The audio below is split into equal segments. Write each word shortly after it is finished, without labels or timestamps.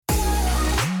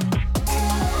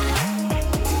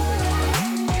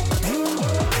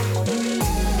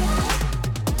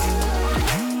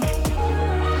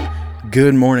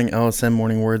Good morning, LSM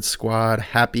Morning Word Squad.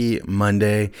 Happy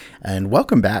Monday and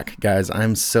welcome back, guys.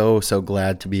 I'm so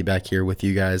glad to be back here with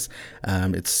you guys.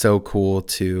 It's so cool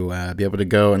to be able to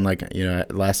go and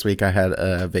last week I had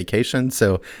a vacation,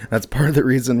 so that's part of the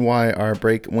reason why our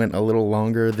break went a little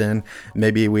longer than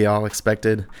maybe we all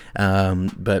expected.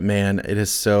 But man, it is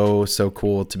so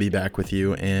cool to be back with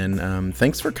you, and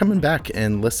thanks for coming back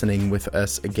and listening with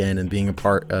us again and being a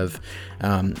part of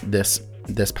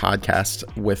this podcast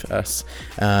with us.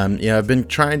 I've been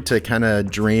trying to kind of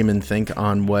dream and think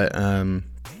on what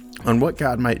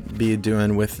God might be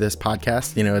doing with this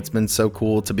podcast. It's been so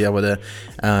cool to be able to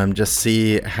just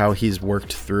see how he's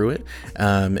worked through it,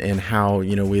 and how,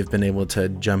 we've been able to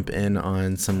jump in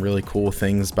on some really cool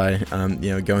things by,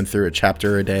 going through a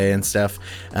chapter a day and stuff.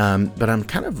 But I'm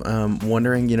kind of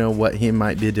wondering, what he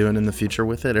might be doing in the future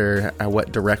with it, or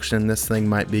what direction this thing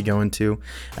might be going to.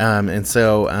 And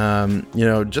so,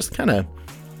 just kind of,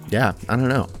 I don't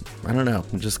know.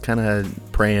 I'm just kind of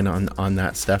praying on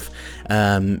that stuff.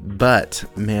 But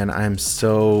man, I'm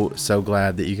so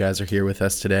glad that you guys are here with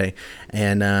us today.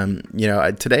 And,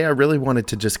 today I really wanted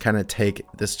to just kind of take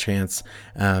this chance,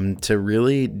 to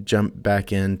really jump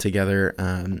back in together,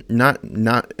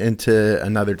 not into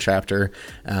another chapter,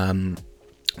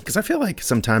 because I feel like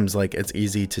sometimes it's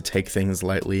easy to take things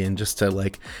lightly and just to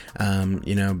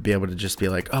be able to just be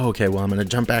like, oh, okay, well, I'm going to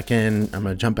jump back in, I'm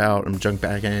going to jump out, I'm jump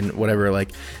back in, whatever,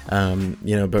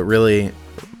 but really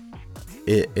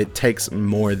it takes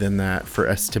more than that for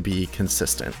us to be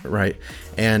consistent, right?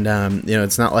 And,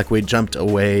 it's not like we jumped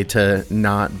away to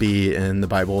not be in the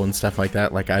Bible and stuff like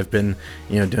that. Like I've been,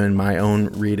 doing my own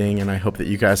reading, and I hope that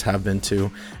you guys have been too.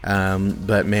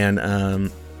 But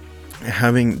man,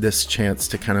 having this chance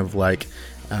to kind of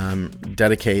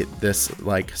dedicate this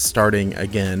starting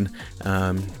again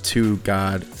to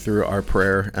God through our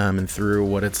prayer, and through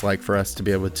what it's like for us to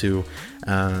be able to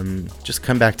just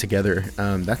come back together,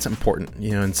 that's important,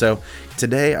 and so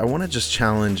today I want to just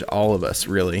challenge all of us,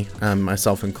 really,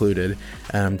 myself included,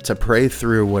 to pray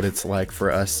through what it's like for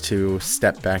us to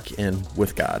step back in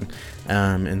with God.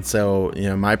 And so,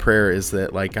 my prayer is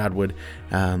that God would,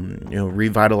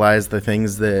 revitalize the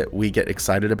things that we get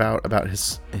excited about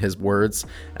his words.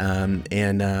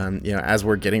 As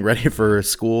we're getting ready for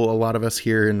school, a lot of us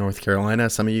here in North Carolina,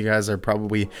 some of you guys are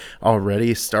probably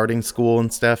already starting school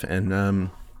and stuff. And,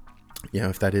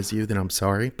 if that is you, then I'm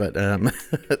sorry, but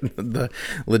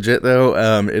legit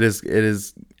though, it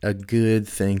is a good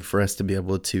thing for us to be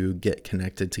able to get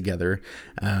connected together,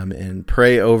 and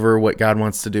pray over what God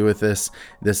wants to do with this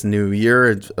new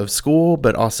year of school,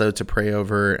 but also to pray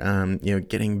over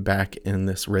getting back in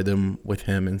this rhythm with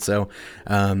him. And so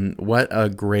what a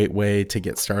great way to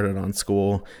get started on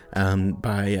school,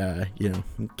 by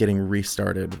getting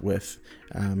restarted with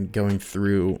going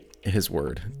through his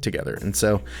word together. And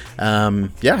so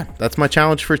that's my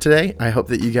challenge for today. I hope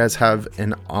that you guys have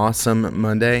an awesome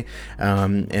Monday,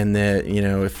 and that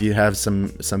if you have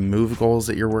some move goals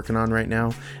that you're working on right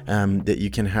now, that you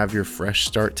can have your fresh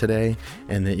start today,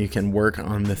 and that you can work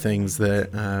on the things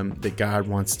that that God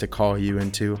wants to call you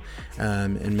into.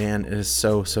 And man, it is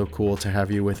so cool to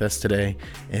have you with us today,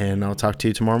 and I'll talk to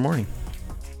you tomorrow morning.